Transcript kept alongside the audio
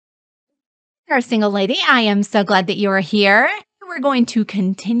You're a single lady. I am so glad that you are here. We're going to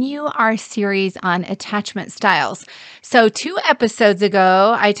continue our series on attachment styles. So 2 episodes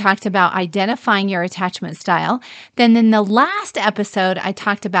ago, I talked about identifying your attachment style. Then in the last episode, I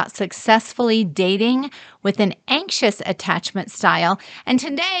talked about successfully dating with an anxious attachment style. And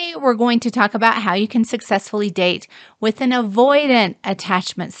today we're going to talk about how you can successfully date with an avoidant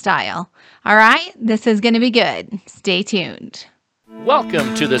attachment style. All right, this is going to be good. Stay tuned.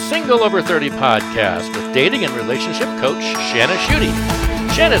 Welcome to the Single Over 30 podcast with dating and relationship coach Shanna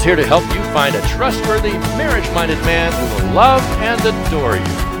Schutte. Shanna's here to help you find a trustworthy, marriage-minded man who will love and adore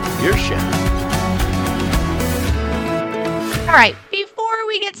you. Here's Shanna. All right, before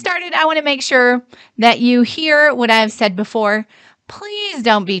we get started, I want to make sure that you hear what I've said before. Please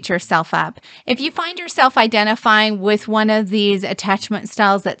don't beat yourself up. If you find yourself identifying with one of these attachment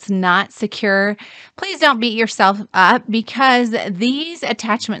styles that's not secure, please don't beat yourself up because these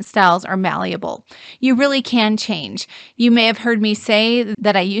attachment styles are malleable. You really can change. You may have heard me say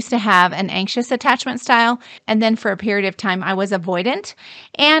that I used to have an anxious attachment style, and then for a period of time I was avoidant,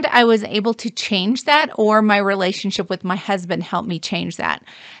 and I was able to change that, or my relationship with my husband helped me change that.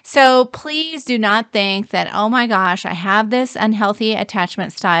 So please do not think that, oh my gosh, I have this unhealthy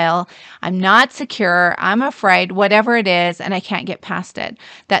attachment style. I'm not secure. I'm afraid, whatever it is, and I can't get past it.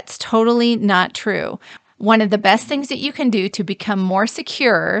 That's totally not true. One of the best things that you can do to become more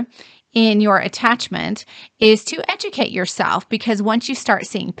secure in your attachment is to educate yourself, because once you start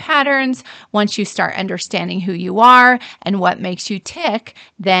seeing patterns, once you start understanding who you are and what makes you tick,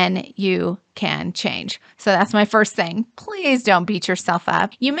 then you can change. So that's my first thing. Please don't beat yourself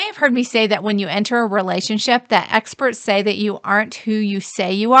up. You may have heard me say that when you enter a relationship, that experts say that you aren't who you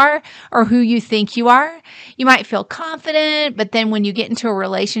say you are or who you think you are. You might feel confident, but then when you get into a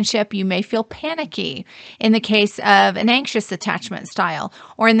relationship, you may feel panicky in the case of an anxious attachment style,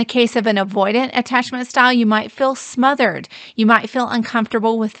 or in the case of an avoidant attachment style, you might feel smothered. You might feel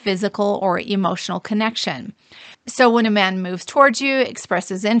uncomfortable with physical or emotional connection. So when a man moves towards you,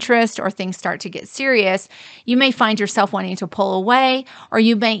 expresses interest, or things start to get serious, you may find yourself wanting to pull away, or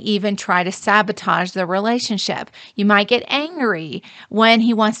you may even try to sabotage the relationship. You might get angry when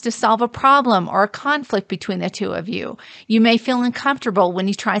he wants to solve a problem or a conflict between the two of you. You may feel uncomfortable when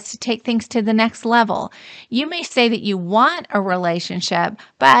he tries to take things to the next level. You may say that you want a relationship,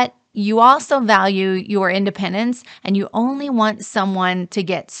 but you also value your independence and you only want someone to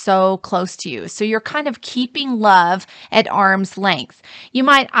get so close to you. So you're kind of keeping love at arm's length. You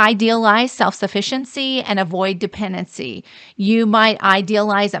might idealize self-sufficiency and avoid dependency. You might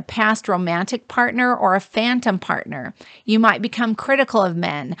idealize a past romantic partner or a phantom partner. You might become critical of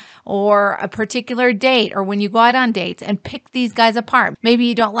men or a particular date, or when you go out on dates, and pick these guys apart. Maybe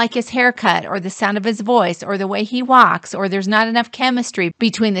you don't like his haircut or the sound of his voice or the way he walks, or there's not enough chemistry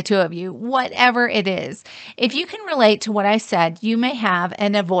between the two of you, whatever it is. If you can relate to what I said, you may have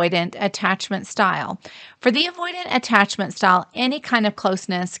an avoidant attachment style. For the avoidant attachment style, any kind of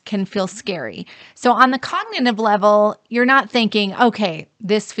closeness can feel scary. So on the cognitive level, you're not thinking, okay,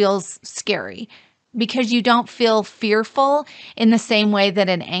 this feels scary, because you don't feel fearful in the same way that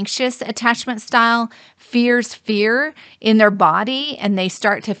an anxious attachment style fears fear in their body and they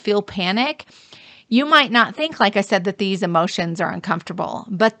start to feel panic. You might not think, like I said, that these emotions are uncomfortable,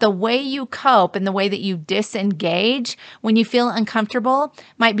 but the way you cope and the way that you disengage when you feel uncomfortable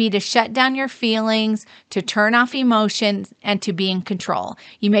might be to shut down your feelings, to turn off emotions, and to be in control.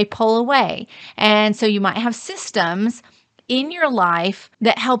 You may pull away. And so you might have systems in your life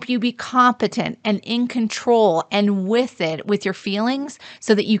that help you be competent and in control and with your feelings,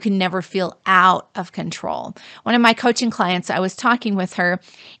 so that you can never feel out of control. One of my coaching clients, I was talking with her,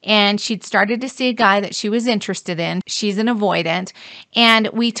 and she'd started to see a guy that she was interested in. She's an avoidant. And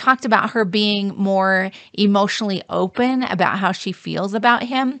we talked about her being more emotionally open about how she feels about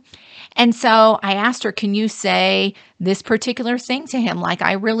him. And so I asked her, can you say this particular thing to him? Like,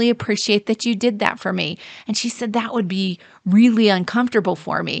 I really appreciate that you did that for me. And she said that would be really uncomfortable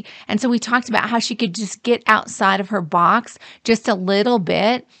for me. And so we talked about how she could just get outside of her box just a little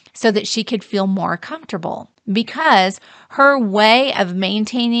bit so that she could feel more comfortable. Because her way of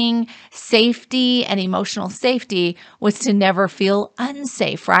maintaining safety and emotional safety was to never feel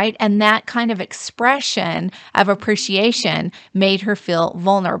unsafe, right? And that kind of expression of appreciation made her feel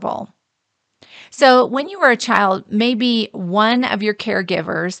vulnerable. So when you were a child, maybe one of your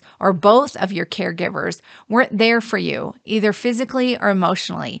caregivers or both of your caregivers weren't there for you, either physically or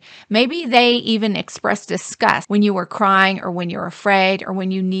emotionally. Maybe they even expressed disgust when you were crying or when you were afraid or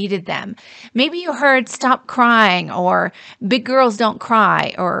when you needed them. Maybe you heard "stop crying" or "big girls don't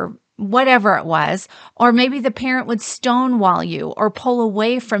cry," or whatever it was, or maybe the parent would stonewall you or pull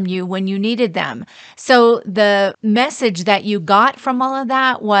away from you when you needed them. So the message that you got from all of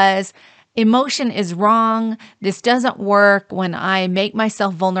that was, emotion is wrong. This doesn't work when I make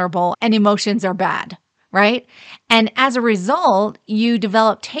myself vulnerable, and emotions are bad, right? And as a result, you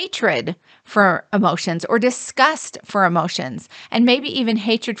developed hatred for emotions or disgust for emotions, and maybe even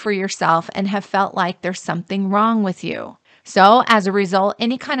hatred for yourself, and have felt like there's something wrong with you. So as a result,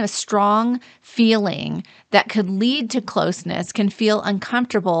 any kind of strong feeling that could lead to closeness can feel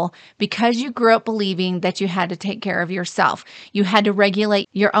uncomfortable because you grew up believing that you had to take care of yourself. You had to regulate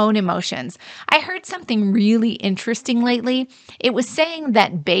your own emotions. I heard something really interesting lately. It was saying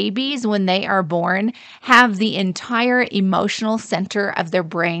that babies, when they are born, have the entire emotional center of their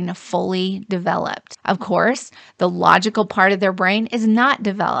brain fully developed. Of course, the logical part of their brain is not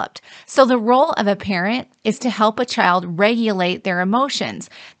developed. So the role of a parent is to help a child regulate their emotions.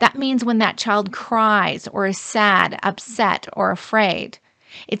 That means when that child cries or is sad, upset, or afraid,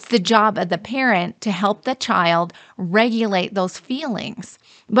 it's the job of the parent to help the child regulate those feelings.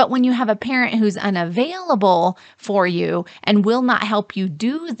 But when you have a parent who's unavailable for you and will not help you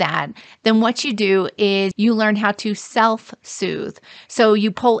do that, then what you do is you learn how to self-soothe. So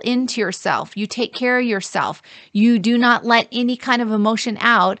you pull into yourself, you take care of yourself, you do not let any kind of emotion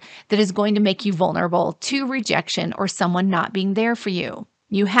out that is going to make you vulnerable to rejection or someone not being there for you.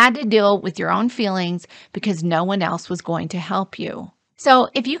 You had to deal with your own feelings because no one else was going to help you. So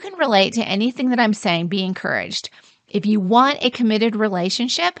if you can relate to anything that I'm saying, be encouraged. If you want a committed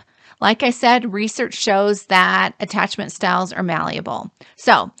relationship, like I said, research shows that attachment styles are malleable.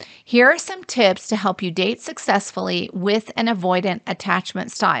 So here are some tips to help you date successfully with an avoidant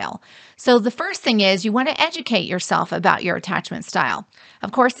attachment style. So the first thing is you want to educate yourself about your attachment style.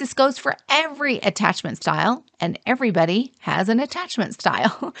 Of course, this goes for every attachment style, and everybody has an attachment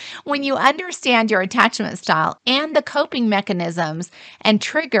style. When you understand your attachment style and the coping mechanisms and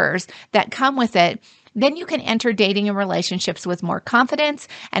triggers that come with it, then you can enter dating and relationships with more confidence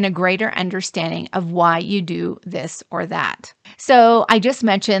and a greater understanding of why you do this or that. So I just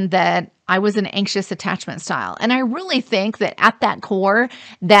mentioned that I was an anxious attachment style. And I really think that at that core,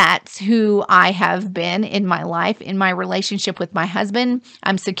 that's who I have been in my life, in my relationship with my husband.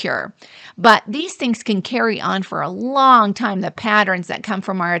 I'm secure. But these things can carry on for a long time. The patterns that come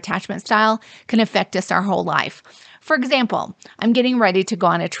from our attachment style can affect us our whole life. For example, I'm getting ready to go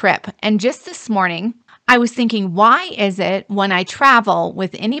on a trip. And just this morning, I was thinking, why is it when I travel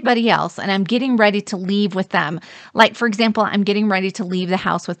with anybody else and I'm getting ready to leave with them, like, for example, I'm getting ready to leave the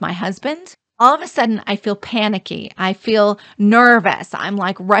house with my husband, all of a sudden I feel panicky. I feel nervous. I'm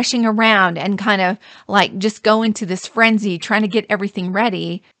like rushing around and kind of like just go into this frenzy trying to get everything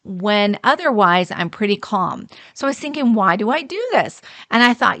ready when otherwise I'm pretty calm. So I was thinking, why do I do this? And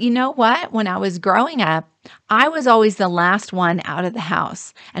I thought, you know what? When I was growing up, I was always the last one out of the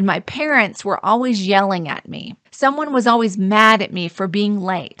house, and my parents were always yelling at me. Someone was always mad at me for being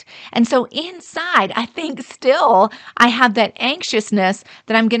late. And so inside, I think still I have that anxiousness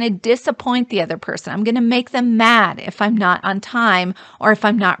that I'm going to disappoint the other person. I'm going to make them mad if I'm not on time or if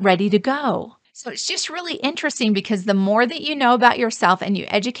I'm not ready to go. So it's just really interesting because the more that you know about yourself and you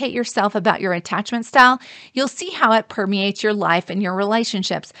educate yourself about your attachment style, you'll see how it permeates your life and your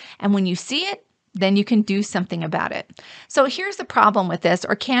relationships. And when you see it, then you can do something about it. So here's the problem with this,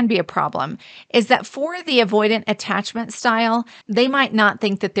 or can be a problem, is that for the avoidant attachment style, they might not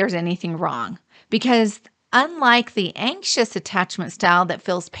think that there's anything wrong because unlike the anxious attachment style that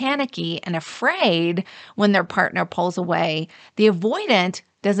feels panicky and afraid when their partner pulls away, the avoidant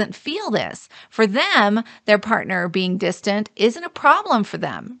doesn't feel this. For them, their partner being distant isn't a problem for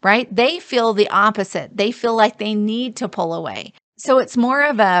them, right? They feel the opposite. They feel like they need to pull away. So it's more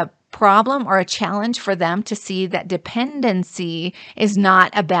of a problem or a challenge for them to see that dependency is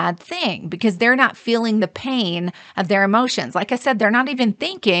not a bad thing because they're not feeling the pain of their emotions. Like I said, they're not even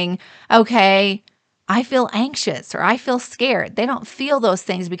thinking, okay, I feel anxious or I feel scared. They don't feel those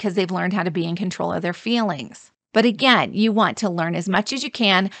things because they've learned how to be in control of their feelings. But again, you want to learn as much as you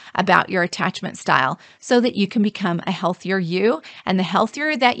can about your attachment style so that you can become a healthier you. And the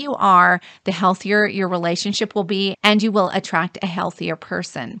healthier that you are, the healthier your relationship will be, and you will attract a healthier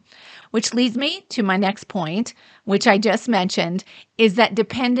person. Which leads me to my next point, which I just mentioned, is that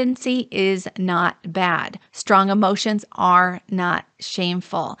dependency is not bad. Strong emotions are not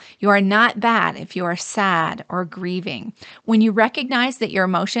shameful. You are not bad if you are sad or grieving. When you recognize that your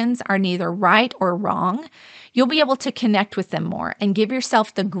emotions are neither right or wrong, you'll be able to connect with them more and give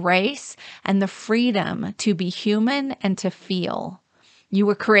yourself the grace and the freedom to be human and to feel. You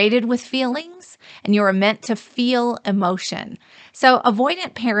were created with feelings, and you are meant to feel emotion. So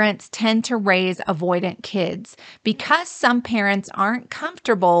avoidant parents tend to raise avoidant kids. Because some parents aren't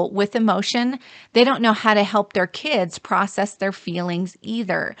comfortable with emotion, they don't know how to help their kids process their feelings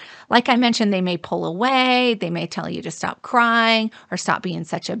either. Like I mentioned, they may pull away, they may tell you to stop crying or stop being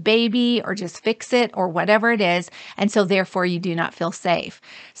such a baby or just fix it or whatever it is. And so therefore you do not feel safe.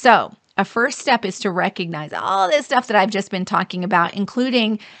 So a first step is to recognize all this stuff that I've just been talking about,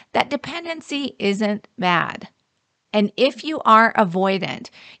 including that dependency isn't bad. And if you are avoidant,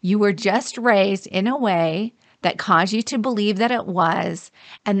 you were just raised in a way that caused you to believe that it was,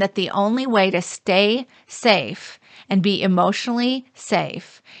 and that the only way to stay safe and be emotionally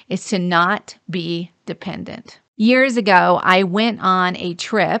safe is to not be dependent. Years ago, I went on a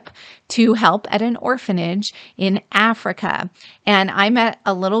trip to help at an orphanage in Africa, and I met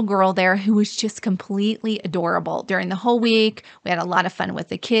a little girl there who was just completely adorable. During the whole week, we had a lot of fun with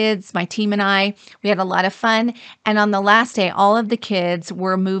the kids, my team and I. We had a lot of fun, and on the last day, all of the kids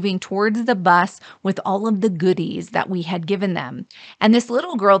were moving towards the bus with all of the goodies that we had given them. And this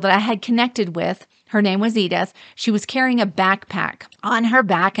little girl that I had connected with, her name was Edith. She was carrying a backpack on her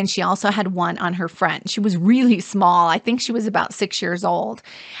back, and she also had one on her front. She was really small. I think she was about 6 years old,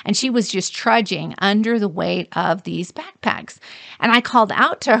 and she was just trudging under the weight of these backpacks. And I called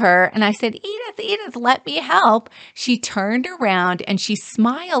out to her and I said, Edith, let me help. She turned around and she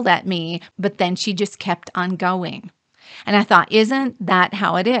smiled at me, but then she just kept on going. And I thought, isn't that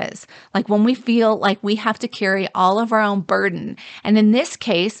how it is? Like when we feel like we have to carry all of our own burden. And in this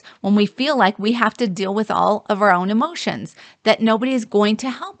case, when we feel like we have to deal with all of our own emotions, that nobody is going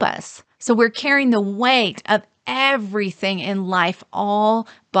to help us. So we're carrying the weight of everything in life all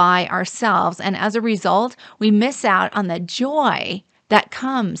by ourselves. And as a result, we miss out on the joy that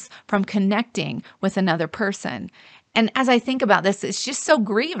comes from connecting with another person. And as I think about this, it's just so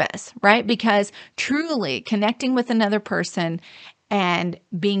grievous, right? Because truly connecting with another person and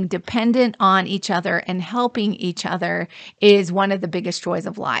being dependent on each other and helping each other is one of the biggest joys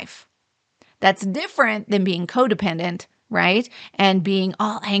of life. That's different than being codependent, right? And being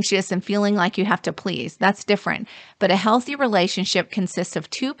all anxious and feeling like you have to please. That's different. But a healthy relationship consists of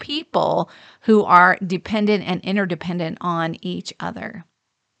two people who are dependent and interdependent on each other.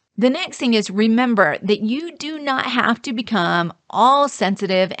 The next thing is remember that you do not have to become all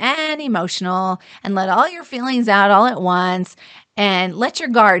sensitive and emotional and let all your feelings out all at once and let your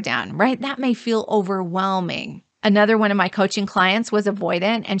guard down, right? That may feel overwhelming. Another one of my coaching clients was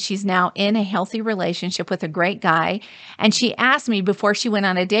avoidant, and she's now in a healthy relationship with a great guy. And she asked me before she went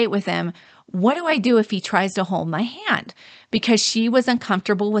on a date with him, what do I do if he tries to hold my hand? Because she was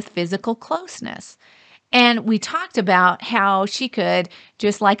uncomfortable with physical closeness. And we talked about how she could,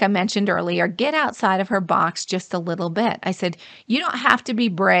 just like I mentioned earlier, get outside of her box just a little bit. I said, you don't have to be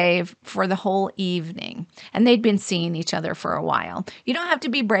brave for the whole evening. And they'd been seeing each other for a while. You don't have to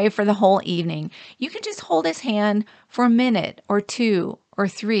be brave for the whole evening. You can just hold his hand for a minute or 2 or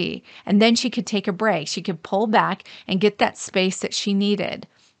 3. And then she could take a break. She could pull back and get that space that she needed.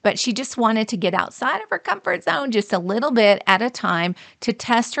 But she just wanted to get outside of her comfort zone just a little bit at a time to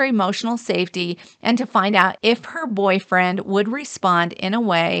test her emotional safety and to find out if her boyfriend would respond in a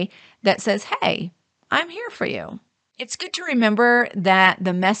way that says, hey, I'm here for you. It's good to remember that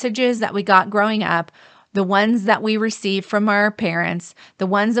the messages that we got growing up, the ones that we received from our parents, the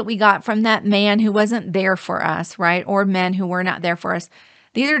ones that we got from that man who wasn't there for us, right? Or men who were not there for us.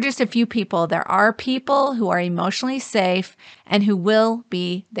 These are just a few people. There are people who are emotionally safe and who will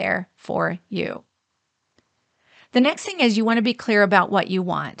be there for you. The next thing is you want to be clear about what you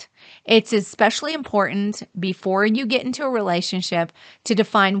want. It's especially important before you get into a relationship to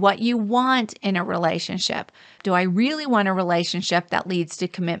define what you want in a relationship. Do I really want a relationship that leads to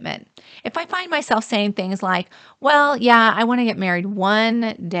commitment? If I find myself saying things like, well, yeah, I want to get married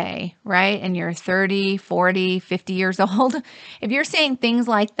one day, right? And you're 30, 40, 50 years old. If you're saying things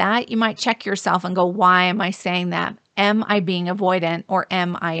like that, you might check yourself and go, why am I saying that? Am I being avoidant or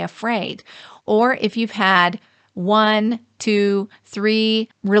am I afraid? Or if you've had 1, 2, 3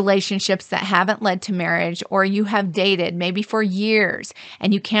 relationships that haven't led to marriage, or you have dated maybe for years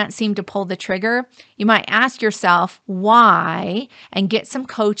and you can't seem to pull the trigger, you might ask yourself why and get some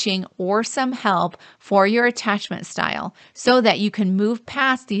coaching or some help for your attachment style so that you can move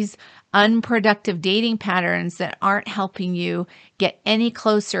past these unproductive dating patterns that aren't helping you get any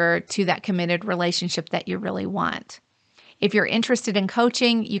closer to that committed relationship that you really want. If you're interested in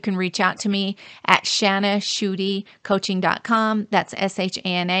coaching, you can reach out to me at ShanaSchutte.coaching.com. That's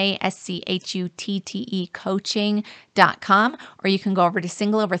ShanaSchutte coaching.com. Or you can go over to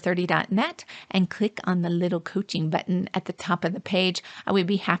singleover30.net and click on the little coaching button at the top of the page. I would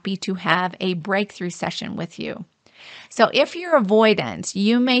be happy to have a breakthrough session with you. So if you're avoidant,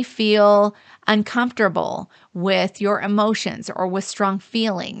 you may feel uncomfortable with your emotions or with strong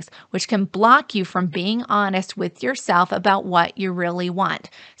feelings, which can block you from being honest with yourself about what you really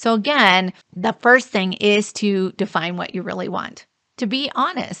want. So again, the first thing is to define what you really want. To be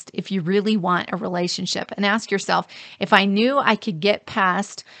honest, if you really want a relationship, and ask yourself, if I knew I could get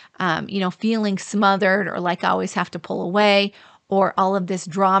past, feeling smothered or like I always have to pull away, or all of this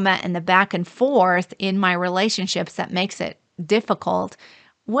drama and the back and forth in my relationships that makes it difficult,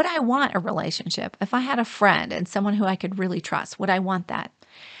 would I want a relationship? If I had a friend and someone who I could really trust, would I want that?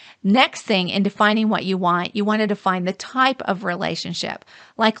 Next thing, in defining what you want to define the type of relationship,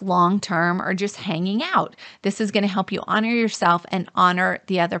 like long-term or just hanging out. This is going to help you honor yourself and honor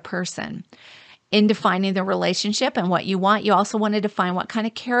the other person. In defining the relationship and what you want, you also want to define what kind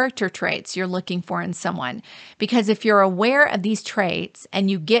of character traits you're looking for in someone. Because if you're aware of these traits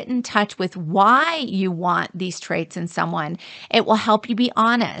and you get in touch with why you want these traits in someone, it will help you be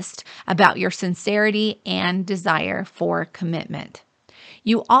honest about your sincerity and desire for commitment.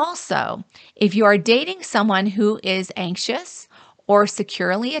 You also, if you are dating someone who is anxious or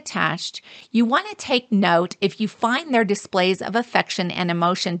securely attached, you want to take note if you find their displays of affection and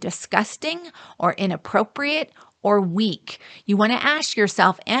emotion disgusting or inappropriate or weak. You want to ask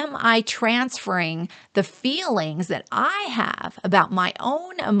yourself, am I transferring the feelings that I have about my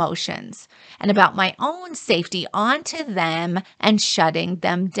own emotions and about my own safety onto them and shutting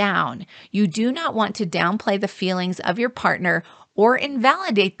them down? You do not want to downplay the feelings of your partner or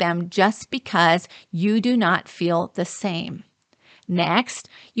invalidate them just because you do not feel the same. Next,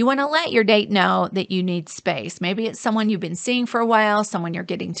 you want to let your date know that you need space. Maybe it's someone you've been seeing for a while, someone you're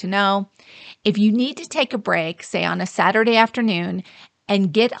getting to know. If you need to take a break, say on a Saturday afternoon,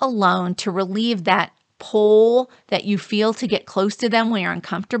 and get alone to relieve that pull that you feel to get close to them when you're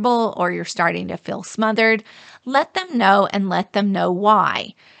uncomfortable or you're starting to feel smothered, let them know and let them know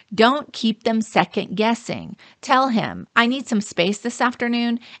why. Don't keep them second guessing. Tell him, I need some space this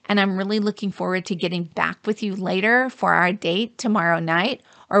afternoon, and I'm really looking forward to getting back with you later for our date tomorrow night,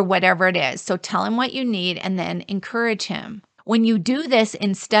 or whatever it is. So tell him what you need and then encourage him. When you do this,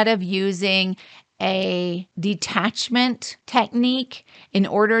 instead of using a detachment technique in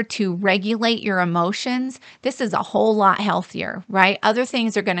order to regulate your emotions, this is a whole lot healthier, right? Other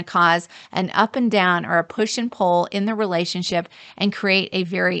things are going to cause an up and down or a push and pull in the relationship and create a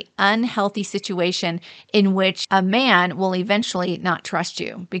very unhealthy situation in which a man will eventually not trust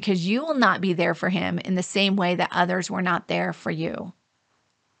you because you will not be there for him in the same way that others were not there for you.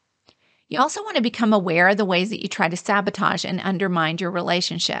 You also want to become aware of the ways that you try to sabotage and undermine your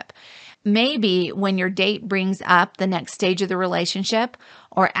relationship. Maybe when your date brings up the next stage of the relationship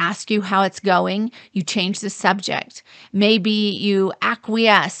or asks you how it's going, you change the subject. Maybe you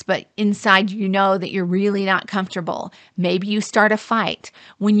acquiesce, but inside you know that you're really not comfortable. Maybe you start a fight.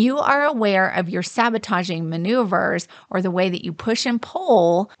 When you are aware of your sabotaging maneuvers or the way that you push and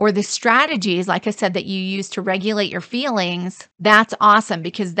pull or the strategies, like I said, that you use to regulate your feelings, that's awesome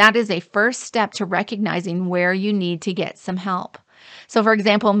because that is a first step to recognizing where you need to get some help. So for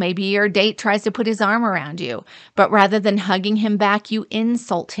example, maybe your date tries to put his arm around you, but rather than hugging him back, you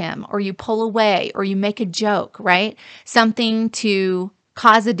insult him or you pull away or you make a joke, right? Something to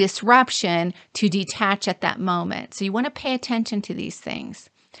cause a disruption to detach at that moment. So you want to pay attention to these things.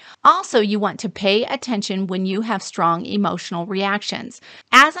 Also, you want to pay attention when you have strong emotional reactions.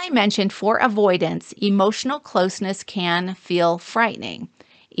 As I mentioned, for avoidance, emotional closeness can feel frightening,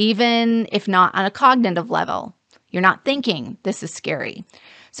 even if not on a cognitive level. You're not thinking this is scary.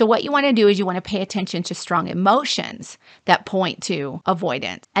 So what you want to do is you want to pay attention to strong emotions that point to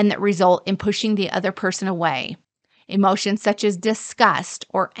avoidance and that result in pushing the other person away. Emotions such as disgust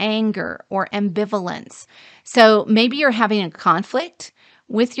or anger or ambivalence. So maybe you're having a conflict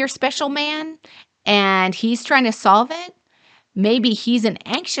with your special man and he's trying to solve it. Maybe he's an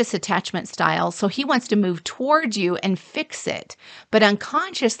anxious attachment style, so he wants to move towards you and fix it. But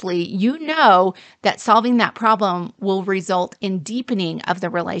unconsciously, you know that solving that problem will result in deepening of the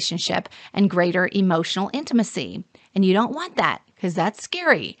relationship and greater emotional intimacy. And you don't want that because that's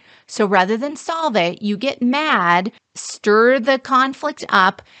scary. So rather than solve it, you get mad, stir the conflict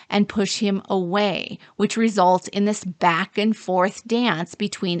up, and push him away, which results in this back and forth dance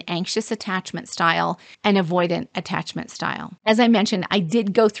between anxious attachment style and avoidant attachment style. As I mentioned, I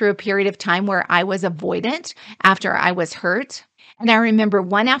did go through a period of time where I was avoidant after I was hurt. And I remember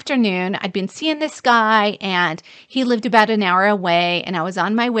one afternoon, I'd been seeing this guy and he lived about an hour away, and I was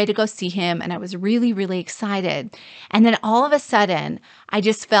on my way to go see him, and I was really, really excited. And then all of a sudden, I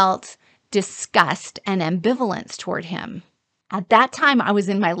just felt disgust and ambivalence toward him. At that time, I was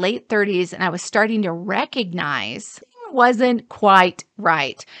in my late 30s and I was starting to recognize it wasn't quite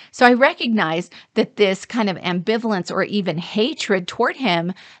right. So I recognized that this kind of ambivalence or even hatred toward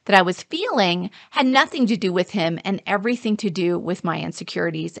him that I was feeling had nothing to do with him and everything to do with my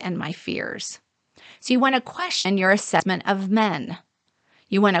insecurities and my fears. So you want to question your assessment of men.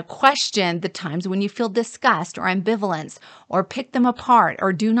 You want to question the times when you feel disgust or ambivalence or pick them apart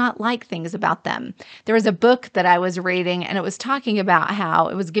or do not like things about them. There was a book that I was reading, and it was talking about how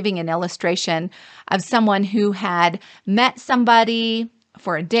it was giving an illustration of someone who had met somebody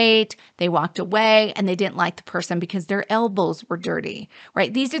for a date, they walked away, and they didn't like the person because their elbows were dirty,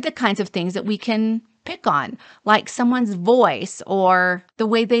 right? These are the kinds of things that we can pick on, like someone's voice or the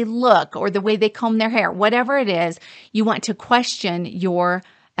way they look or the way they comb their hair, whatever it is, you want to question your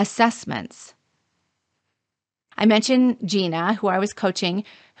assessments. I mentioned Gina, who I was coaching,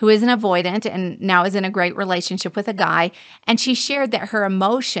 who is an avoidant and now is in a great relationship with a guy, and she shared that her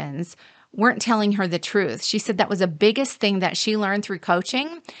emotions weren't telling her the truth. She said that was the biggest thing that she learned through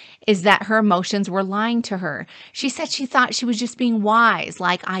coaching, is that her emotions were lying to her. She said she thought she was just being wise,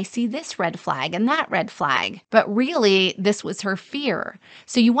 like, I see this red flag and that red flag. But really, this was her fear.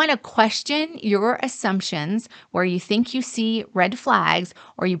 So you want to question your assumptions where you think you see red flags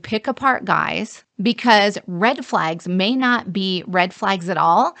or you pick apart guys, because red flags may not be red flags at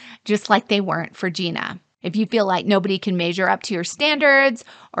all, just like they weren't for Gina. If you feel like nobody can measure up to your standards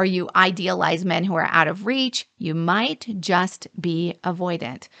or you idealize men who are out of reach, you might just be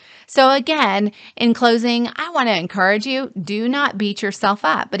avoidant. So again, in closing, I want to encourage you, do not beat yourself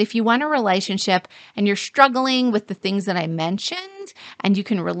up. But if you want a relationship and you're struggling with the things that I mentioned and you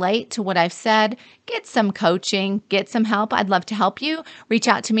can relate to what I've said, get some coaching, get some help. I'd love to help you. Reach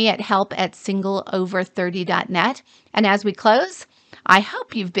out to me at help@singleover30.net. And as we close, I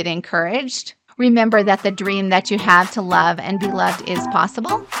hope you've been encouraged. Remember that the dream that you have to love and be loved is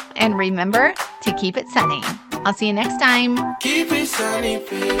possible. And remember to keep it sunny. I'll see you next time. Keep it sunny,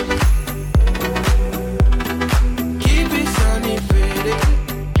 baby.